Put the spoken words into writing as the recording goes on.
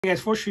Hey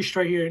guys, force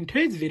restart here. In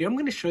today's video, I'm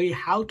going to show you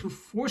how to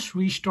force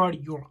restart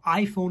your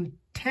iPhone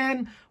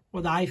 10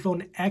 or the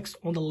iPhone X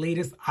on the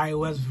latest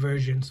iOS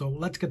version. So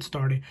let's get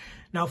started.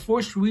 Now,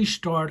 force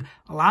restart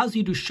allows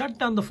you to shut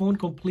down the phone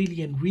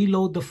completely and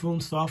reload the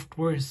phone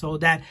software so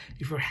that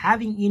if you're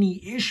having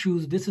any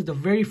issues, this is the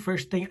very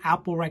first thing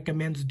Apple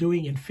recommends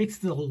doing and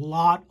fixes a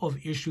lot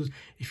of issues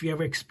if you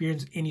ever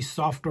experience any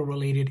software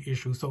related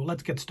issues. So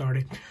let's get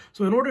started.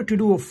 So in order to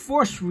do a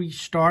force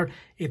restart,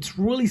 it's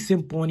really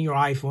simple on your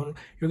iPhone.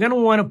 You're going to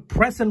want to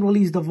press and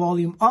release the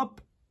volume up,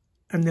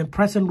 and then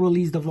press and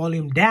release the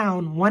volume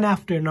down one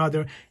after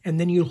another, and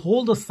then you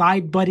hold the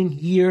side button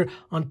here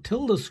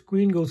until the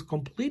screen goes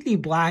completely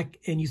black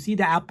and you see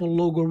the Apple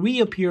logo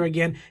reappear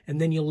again,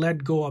 and then you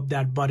let go of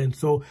that button.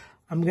 So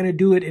I'm going to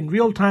do it in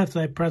real time.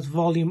 So I press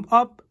volume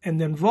up and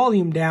then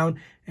volume down,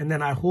 and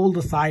then I hold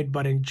the side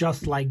button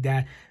just like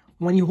that.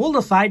 When you hold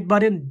the side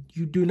button,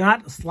 you do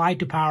not slide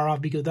to power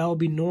off because that will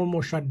be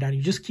normal shutdown.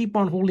 You just keep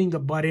on holding the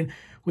button,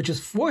 which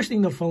is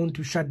forcing the phone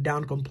to shut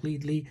down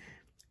completely.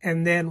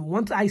 And then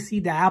once I see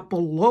the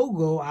Apple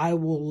logo, I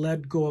will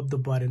let go of the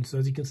button. So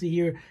as you can see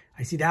here,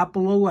 I see the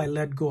Apple logo, I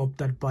let go of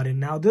that button.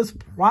 Now this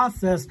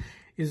process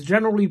is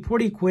generally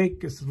pretty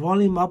quick. It's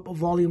volume up,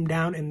 volume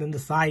down, and then the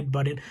side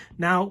button.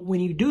 Now, when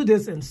you do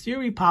this and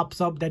Siri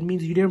pops up, that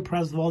means you didn't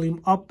press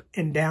volume up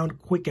and down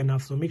quick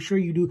enough. So make sure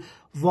you do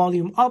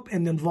volume up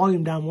and then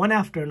volume down one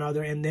after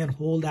another, and then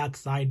hold that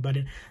side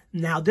button.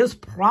 Now, this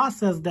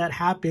process that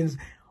happens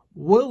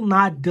will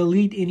not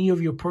delete any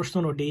of your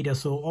personal data.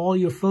 So all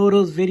your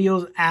photos,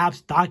 videos,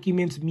 apps,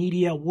 documents,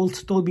 media will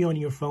still be on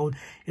your phone.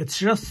 It's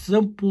just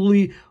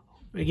simply,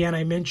 again,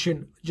 I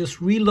mentioned, just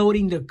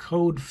reloading the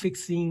code,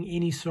 fixing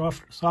any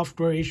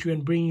software issue,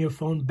 and bringing your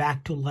phone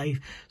back to life.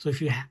 So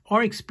if you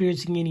are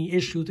experiencing any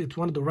issues, it's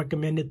one of the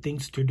recommended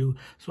things to do.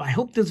 So I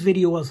hope this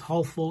video was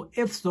helpful.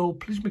 If so,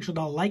 please make sure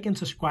to like and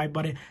subscribe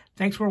button.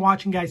 Thanks for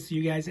watching, guys. See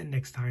you guys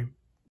next time.